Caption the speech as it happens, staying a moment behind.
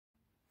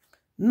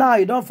Now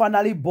he don't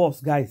finally boss,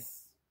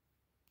 guys.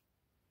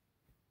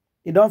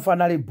 He don't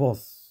finally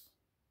boss.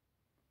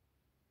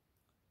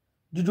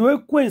 Juju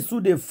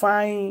𝗕𝗀𝗀 they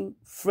find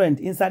friend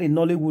inside the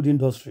Nollywood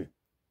industry.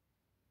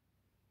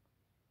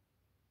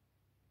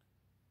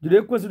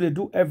 Juju 𝗕𝗀𝗀 they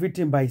do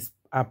everything by his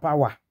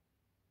power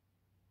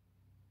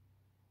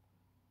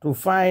to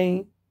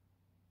find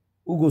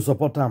who go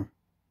support him.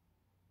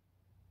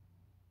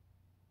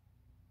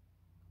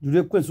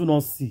 Juju 𝗕𝗀𝗀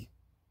not see.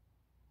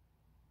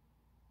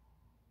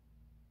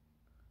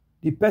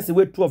 The person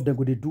where two of them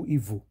go they do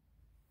evil.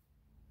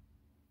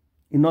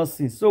 You not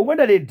see. So when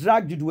they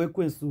drag Juju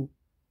𝗕𝗀𝗀,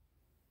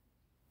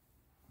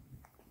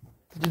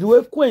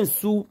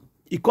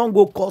 he can't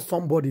go call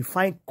somebody,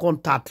 find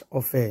contact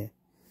of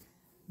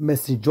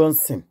Mercy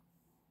Johnson.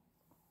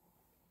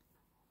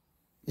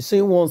 You say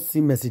you won't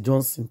see Mercy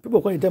Johnson.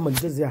 People call them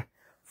and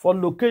for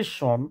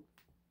location,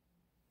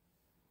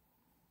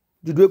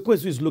 Juju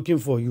𝗕𝗀𝗀 is looking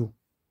for you.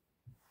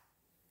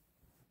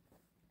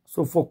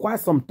 So for quite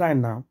some time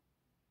now,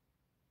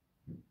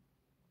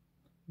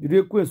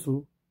 Juju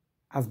𝗕𝗀𝗀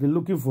has been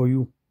looking for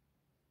you.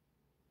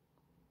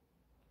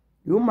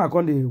 You might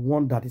on the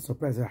one that is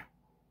surprised her.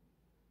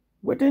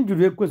 Waiting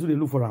Juju 𝗕𝗀𝗀 they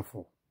look for her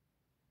for.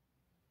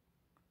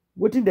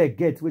 Waiting they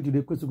get where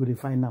Juju 𝗕𝗀𝗀 go they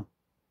find them.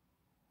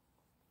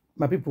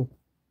 My people.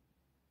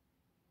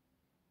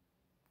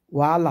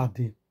 Wahala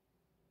dey.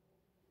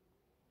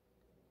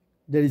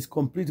 There is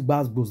complete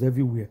gbasgbos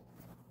everywhere.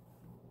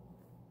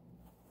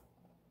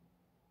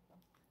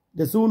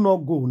 They say who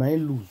not go, na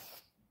him lose.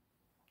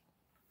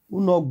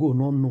 Who not go,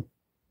 no know.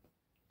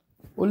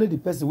 Only the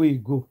person where you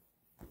go,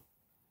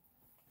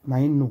 na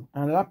him know.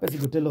 And that person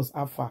will tell us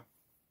how far.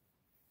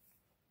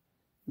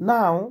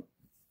 Now,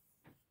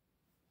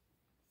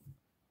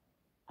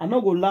 I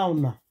no go lie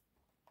now.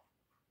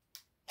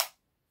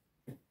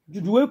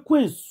 Juju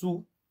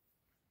𝗕𝗀𝗀,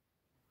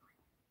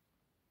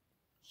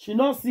 she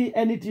not see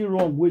anything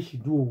wrong where she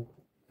do.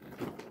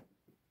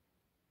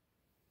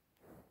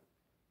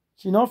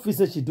 She not feel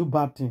say she do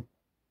bad thing.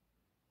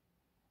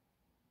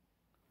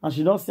 And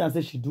she don't see and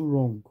say she do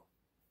wrong.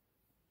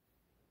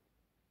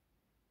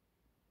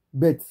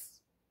 But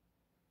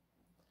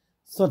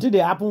something they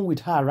happen with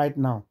her right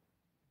now.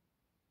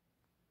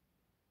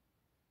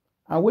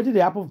 And what did they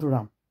happen to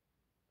them?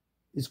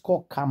 It's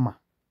called karma.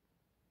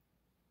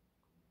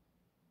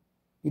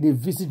 It is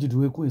visit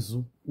Juju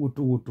𝗕𝗀𝗀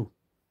woto.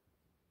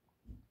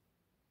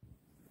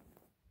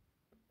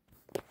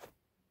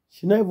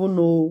 She don't even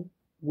know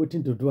what to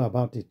do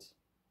about it.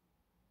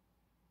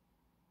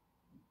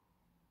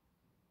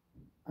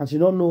 And she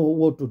don't know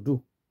what to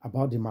do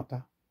about the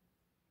matter.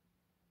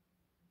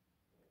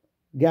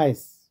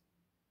 Guys,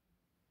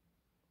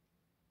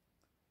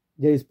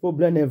 there is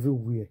problem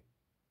everywhere.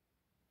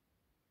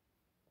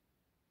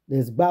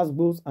 There's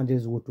gbasgbos and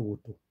there's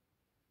woto.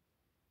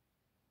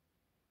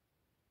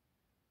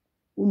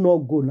 Who not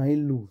go, na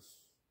him lose.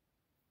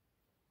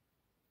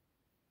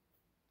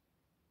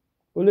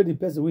 Only the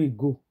person will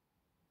go,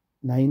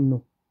 na him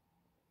know.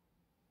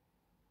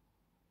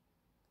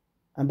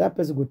 And that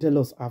person will tell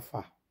us how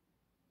far.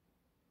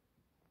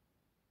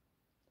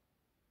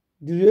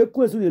 The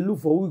request they look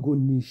for who we go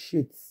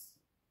initiate.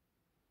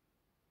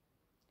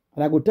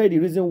 And I go tell you the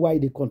reason why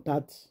they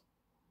contact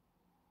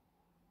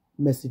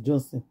Mercy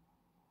Johnson.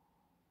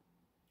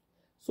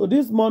 So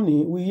this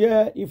morning, we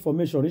hear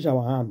information reach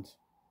our hand.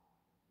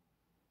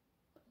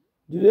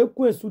 The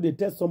request they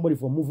tell somebody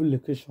for moving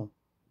location.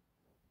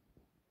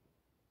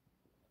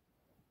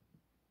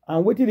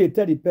 And what did they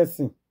tell the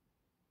person?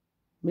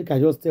 Make I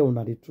just tell you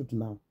the truth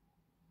now.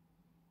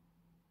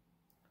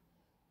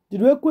 The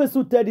request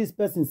to tell this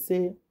person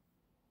say,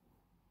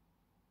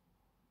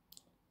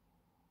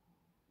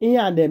 he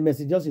and the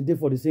Mercy Johnson dey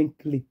for the same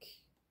clique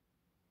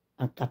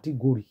and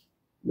category.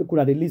 Make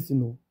una dey listen,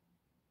 no.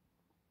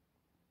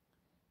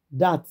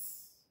 That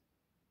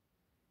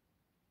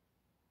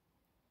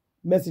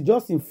Mercy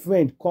Johnson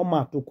friend come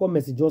out to call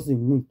Mercy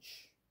Johnson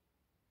witch.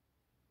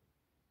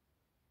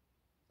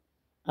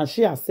 And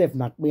she herself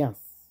na kpeans.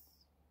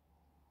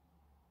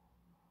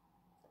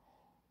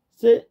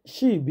 Say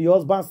she be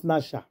husband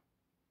snatcher.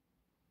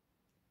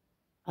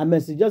 And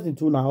Mercy Johnson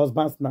too na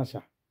husband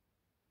snatcher.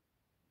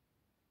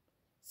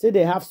 Say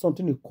they have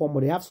something in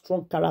common. They have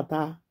strong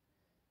character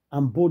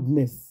and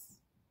boldness.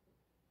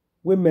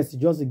 When Mercy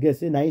Johnson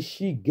gets, say now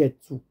she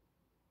get too.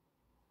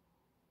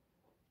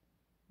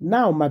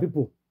 Now, my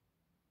people,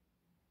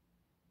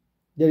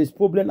 there is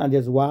problem and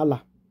there's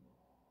wahala.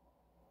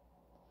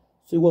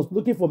 So he was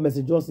looking for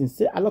Mercy Johnson.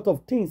 Say a lot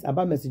of things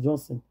about Mercy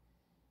Johnson.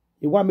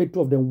 He want me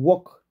two of them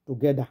work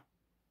together.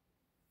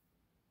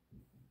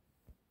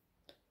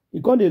 He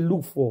gonna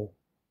look for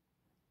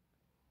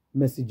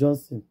Mercy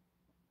Johnson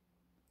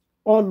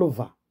all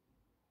over.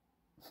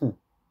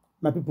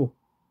 My people,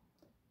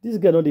 this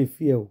girl not dey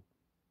fear.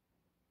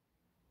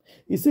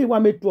 He say he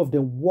want me two of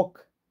them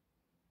work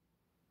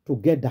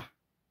together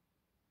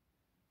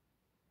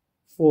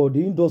for the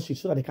industry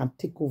so that they can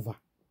take over.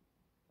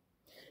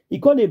 He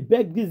can't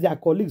beg this their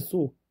colleagues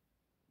so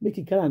make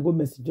it carry and go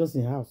Mercy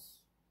Johnson house.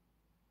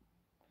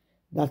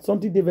 That's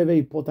something they very, very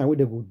important what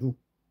they go do.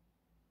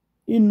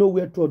 He know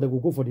where to they will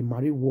go for the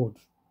married world.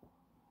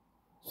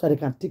 So they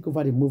can take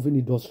over the movie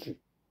industry.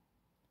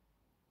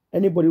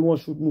 Anybody want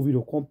to shoot movie,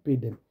 they can't pay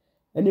them.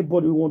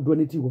 Anybody who want to do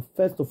anything, will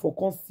first of all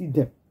can't see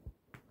them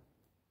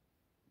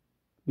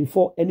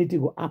before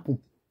anything will happen.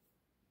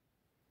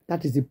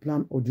 That is the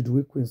plan of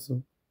Juju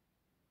𝗕𝗃𝗀𝗀𝗀.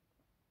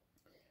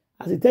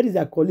 As he tells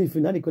his colleague,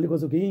 now the colleague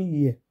goes, okay, in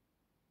here,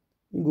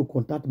 he go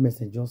contact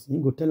messengers, he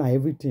go tell her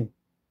everything.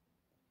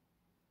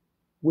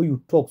 When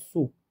you talk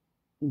so,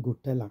 he go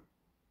tell her.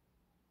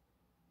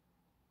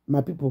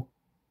 My people,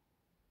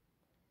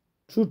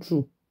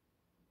 true.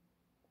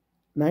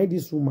 Now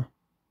this woman,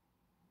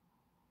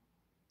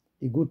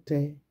 he go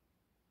tell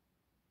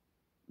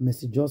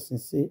messengers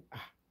and say,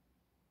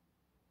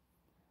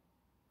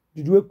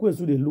 Juju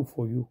𝗕𝗃𝗀𝗀𝗀, they look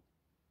for you.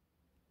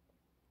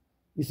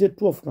 He said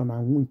 2 of them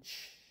are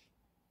witch.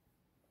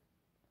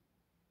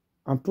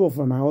 And 2 of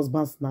them are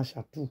husband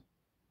Snätcher too.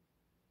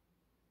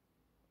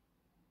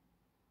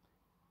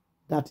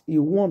 That he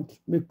want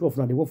make 2 of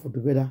them they work for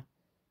together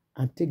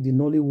and take the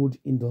Nollywood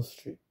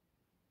industry.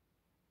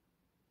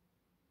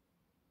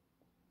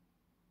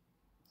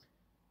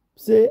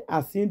 Say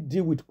as he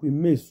deal with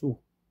𝗕𝗃𝗀𝗀𝗀, so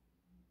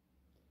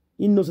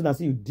he knows that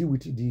you deal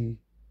with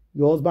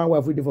your husband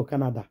wife we dey for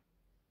Canada.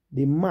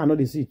 The man not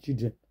they see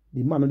children.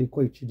 The man not they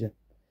call children.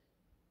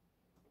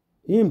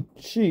 Him,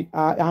 she,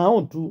 her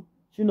own too.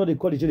 She know they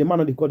call the children. The man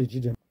know they call the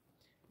children.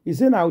 He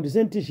said now the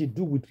same thing she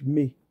do with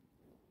me.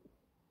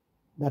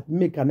 That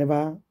me can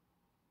never,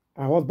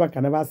 her husband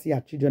can never see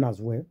her children as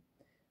well.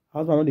 Her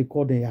husband know they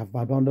call them have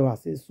abandoned her.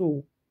 Say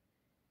so.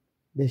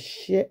 They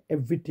share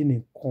everything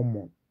in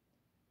common.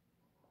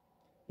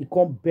 He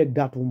can't beg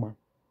that woman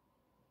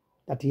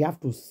that he have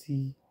to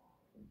see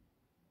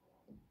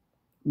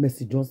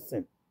Mercy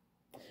Johnson.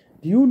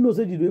 Do you know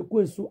that Juju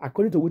𝗕𝗃𝗀𝗀𝗀,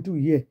 according to what you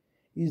hear,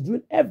 he's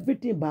doing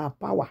everything by her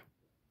power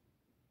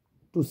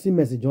to see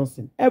Mercy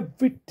Johnson.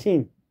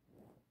 Everything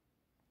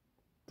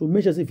to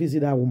make sure he see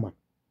that woman.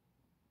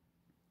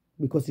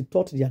 Because he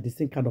thought they are the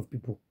same kind of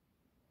people.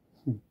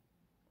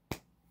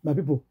 My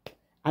people,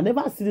 I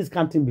never see this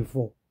kind of thing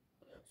before.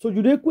 So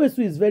Juju 𝗕𝗃𝗀𝗀𝗀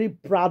is very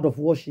proud of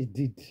what she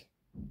did.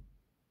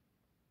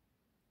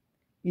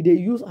 He they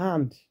use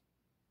hand,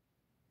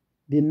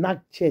 they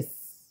knock chest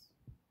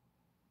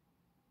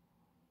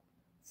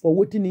for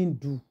what he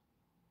do.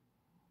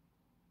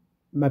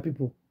 My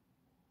people,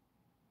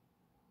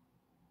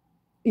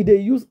 if they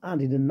use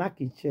hand in the knock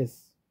his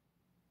chest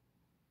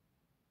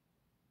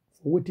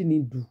for what he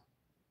do,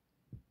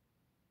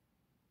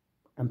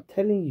 I'm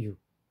telling you,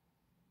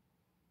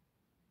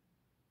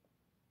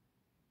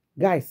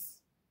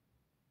 guys,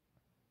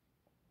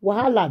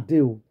 wahala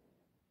dey.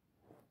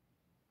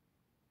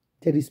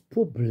 There is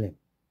problem.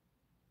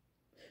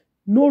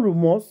 No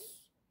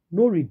remorse,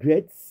 no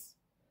regrets,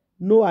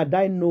 no I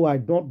die, no I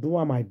don't do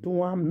am, I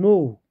do am,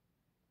 no.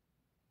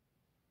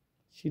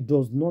 She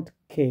does not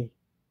care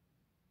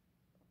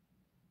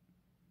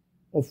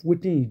of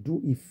what he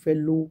do a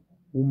fellow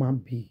woman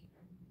be.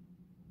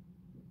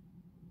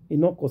 It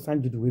not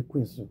concern Juju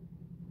𝗕𝗃𝗀𝗀𝗀𝗀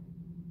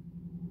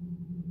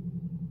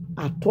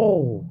at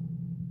all.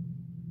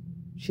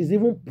 She's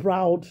even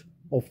proud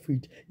of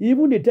it.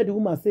 Even they tell the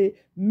woman, say,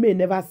 may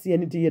never see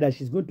anything here that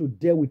she's going to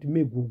deal with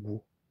me,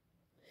 Gugu.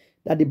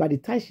 That by the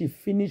time she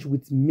finish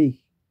with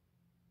me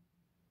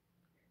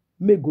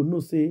go no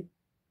say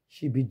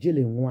she be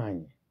jailing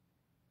wine.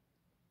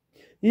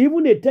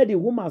 Even they tell the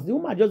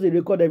woman just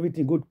record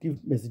everything, go give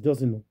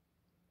messages, you know.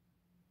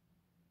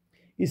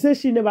 He says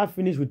she never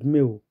finished with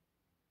me.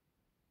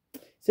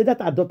 Say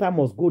that her daughter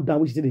must go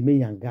down, which is the main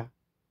younger.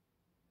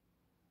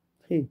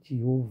 Hey,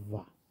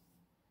 Jehovah.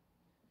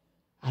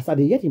 As I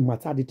get in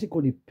matter, the trick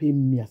they pay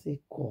me. I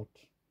say, God.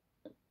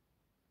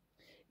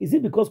 Is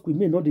it because we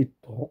may not they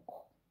talk?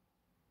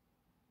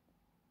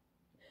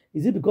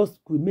 Is it because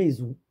we may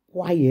is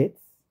quiet?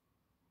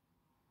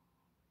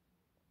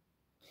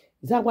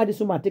 Is that why this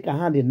woman take her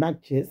hand in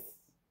knock chest?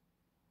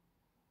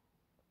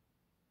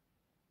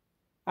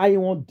 I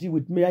won't deal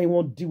with me. I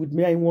won't deal with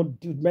me. I won't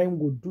deal with me. I ain't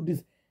going to do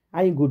this.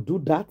 I ain't going to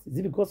do that. Is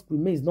it because we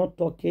may is not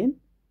talking?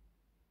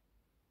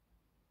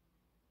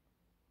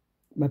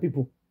 My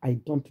people, I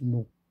don't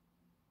know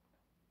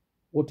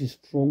what is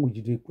wrong with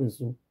Juju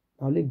𝗕𝗃𝗀𝗀𝗀𝗀.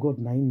 Now let God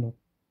know.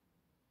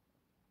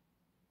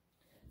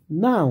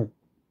 Now,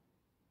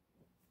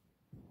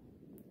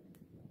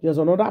 there's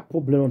another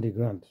problem on the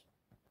ground.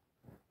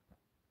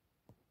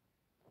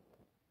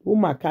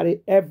 Woman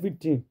carry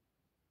everything.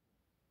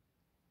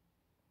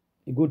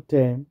 A good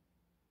term.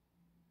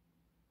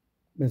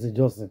 Mercy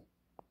Johnson.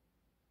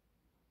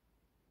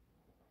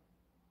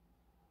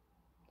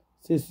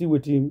 Say see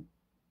with him.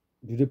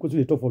 Juju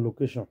𝗕𝗃𝗀𝗀𝗀𝗀, talk for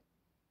location.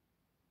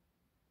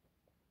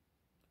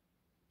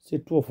 Say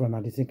 2 of them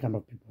are the same kind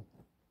of people.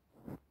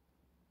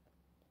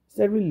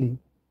 Say really?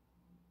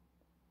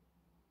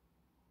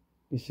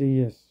 He say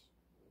yes.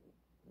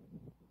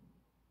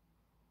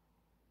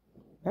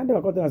 And they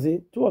were going to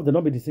say 2 of them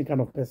not be the same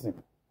kind of person.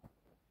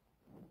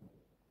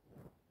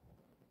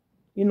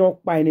 He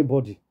not buy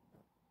anybody.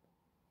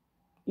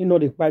 He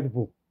not they buy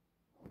people.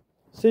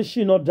 Say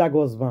she not drag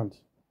husband.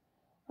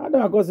 And they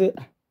were going to say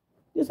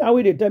This is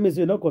how they tell me,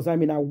 say, no, because I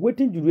mean, I'm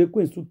waiting to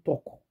request to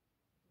talk.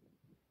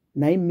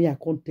 Now, me, I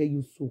can't tell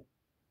you so.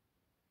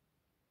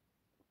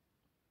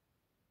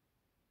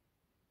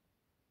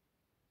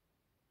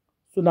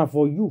 So now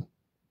for you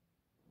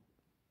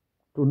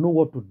to know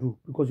what to do,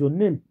 because your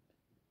name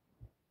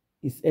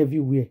is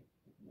everywhere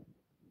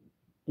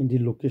in the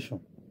location.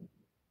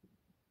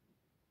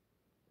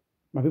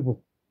 My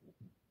people.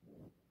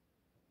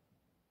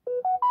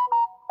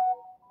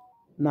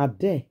 Now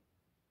there,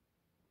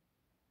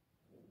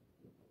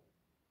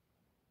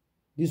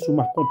 this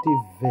woman can't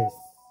take verse.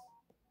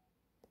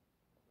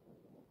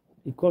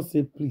 He can't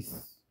say,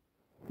 please,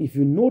 if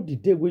you know the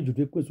day where you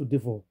request to day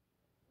for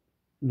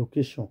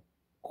location,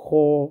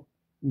 call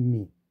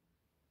me.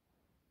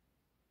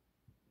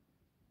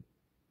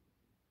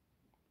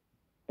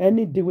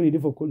 Any day when you do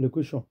for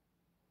location,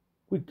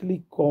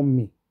 quickly call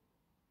me.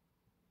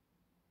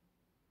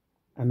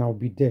 And I'll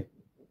be there.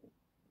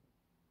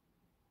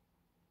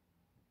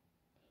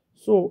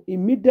 So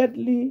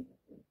immediately,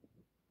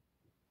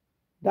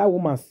 that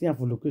woman see her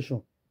for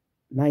location.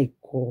 Now he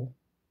call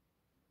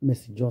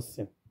Mercy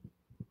Johnson.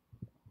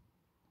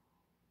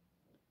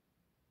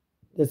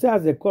 They say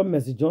as they call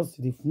Mercy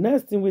Johnson, the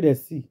next thing we they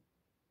see,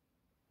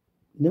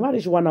 never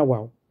reach 1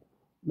 hour,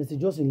 Mercy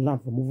Johnson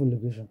land for moving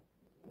location.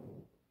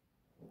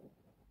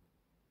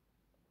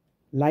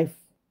 Life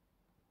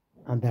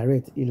and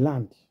direct, he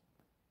land.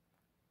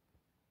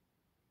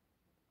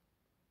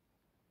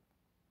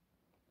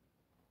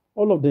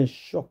 All of them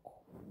shock.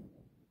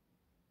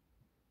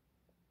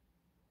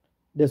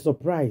 They're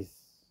surprised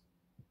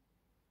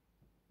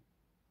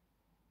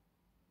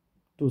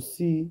to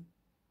see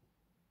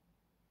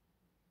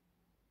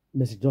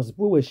Mercy Johnson.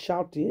 People were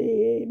shouting,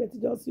 hey, Mercy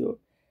Johnson,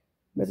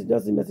 Mercy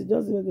Johnson, Mercy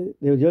Johnson.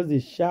 They were just they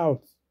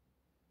shout.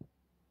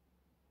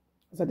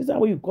 I said, this is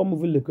how you come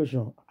moving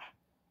location.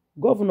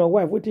 Governor,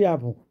 wife, what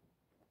happened?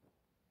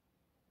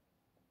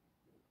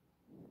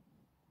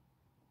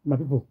 My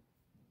people.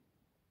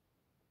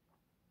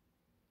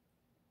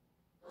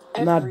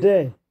 Now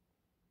there.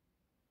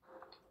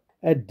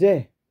 A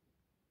day.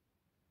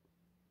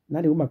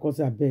 Now the woman calls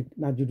her beg.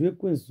 Now Judy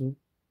Quincy.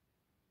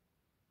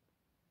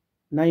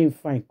 Now you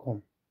fine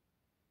come.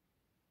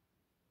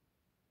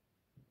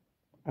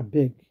 I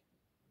beg.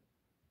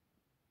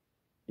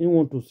 You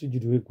want to see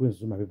Judy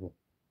Quincy, my people.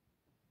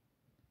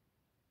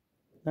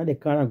 Now they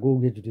can't go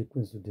get Judy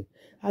Quincy today.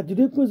 Ah,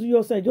 Judy Quincy,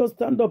 you say just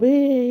stand up.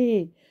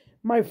 Hey,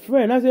 my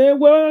friend. I say, hey,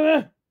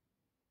 wait.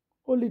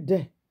 Only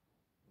there.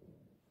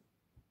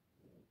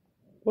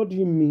 What do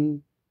you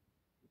mean,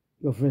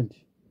 your friend?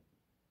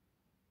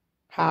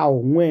 How?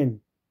 When?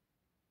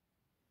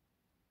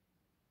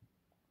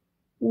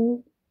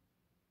 Who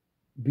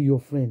be your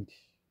friend?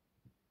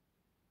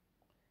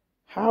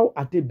 How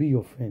are they be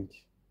your friend?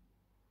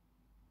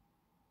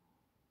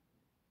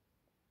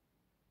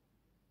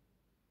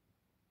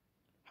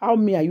 How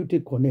me are you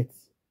to connect?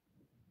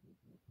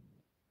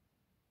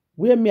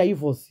 Where me are you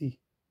for see?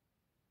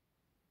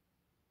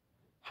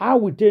 How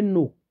will they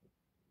know?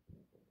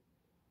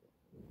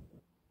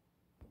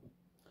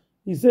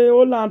 He say,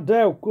 hold on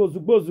there,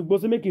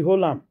 Zugbo, say make it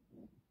hold on.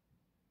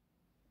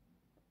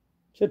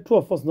 Should two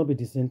of us not be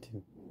the same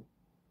thing?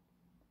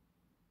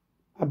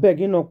 I beg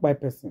you not by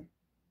person.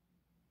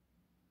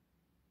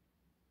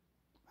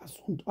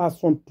 As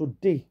from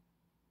today,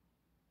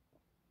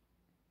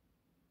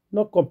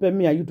 not compare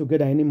me and you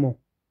together anymore.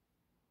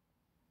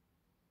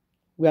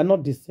 We are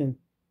not the same.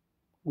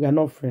 We are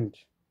not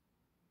friends.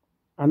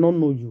 I don't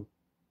know you.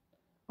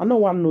 I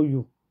don't want to know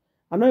you.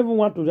 I don't even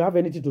want to have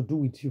anything to do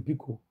with you,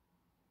 people.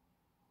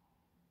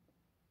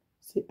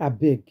 Say, I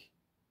beg.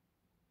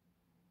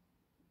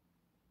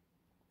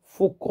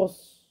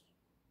 Focus.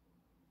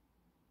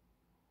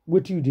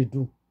 What you they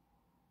do.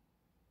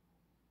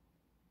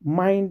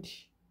 Mind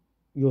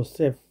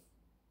yourself.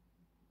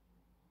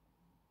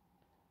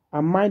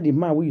 And mind the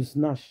man who you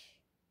snatch.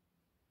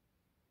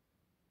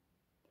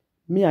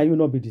 Me and you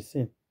not be the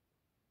same.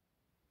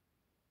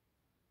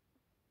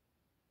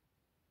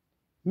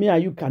 Me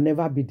and you can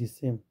never be the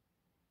same.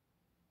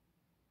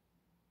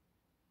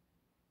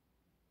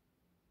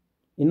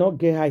 You not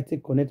get how to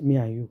connect me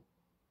and you.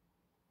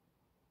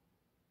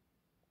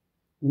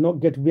 You not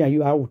get me and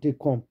you how to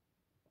come.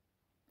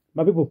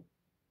 My people.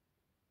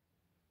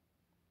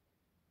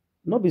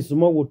 Not be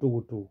small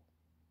woto.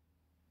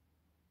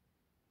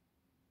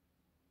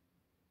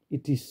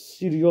 It is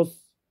serious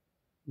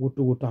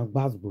woto and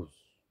basbos.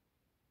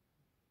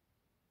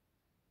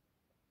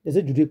 They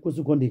say Judy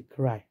Kosu going to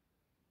cry.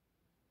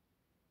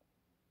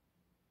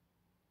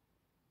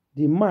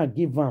 The man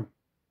give him.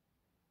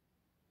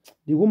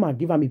 The woman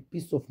give him a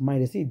peace of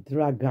mind. They say he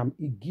drag him.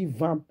 He give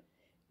him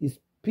his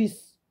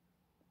peace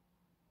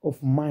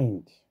of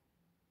mind.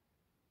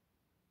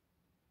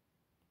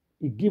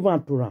 He give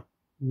him to her.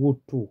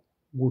 Woto.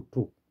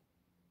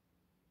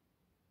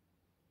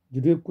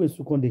 Judy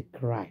Kosu going to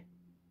cry.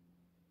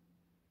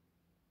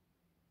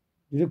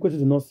 Judy Kosu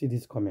do not see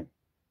this coming.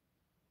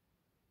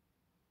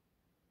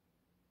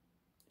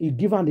 He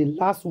give him the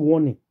last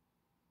warning.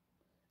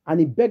 And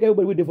he beg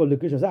everybody with for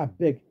location. Say, I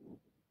beg.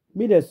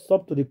 Me they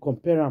stop to the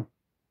compare him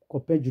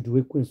compare Juju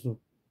𝗕𝗲𝗀𝗀.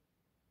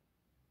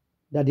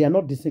 That they are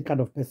not the same kind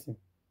of person.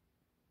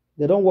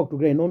 They don't work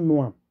together, don't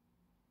know him.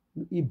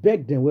 He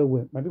begged them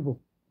well, my people.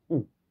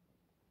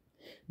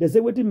 They say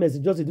what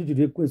message just do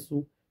Juju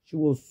𝗕𝗲𝗀. She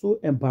was so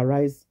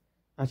embarrassed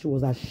and she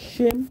was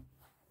ashamed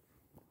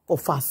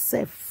of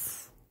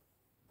herself.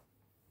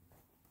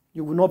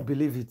 You will not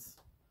believe it.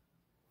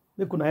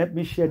 Make una help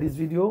me share this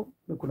video.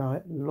 Make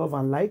una love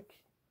and like.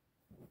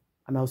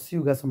 And I'll see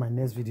you guys on my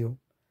next video.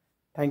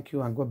 Thank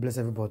you and God bless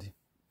everybody.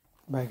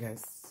 Bye,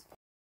 guys.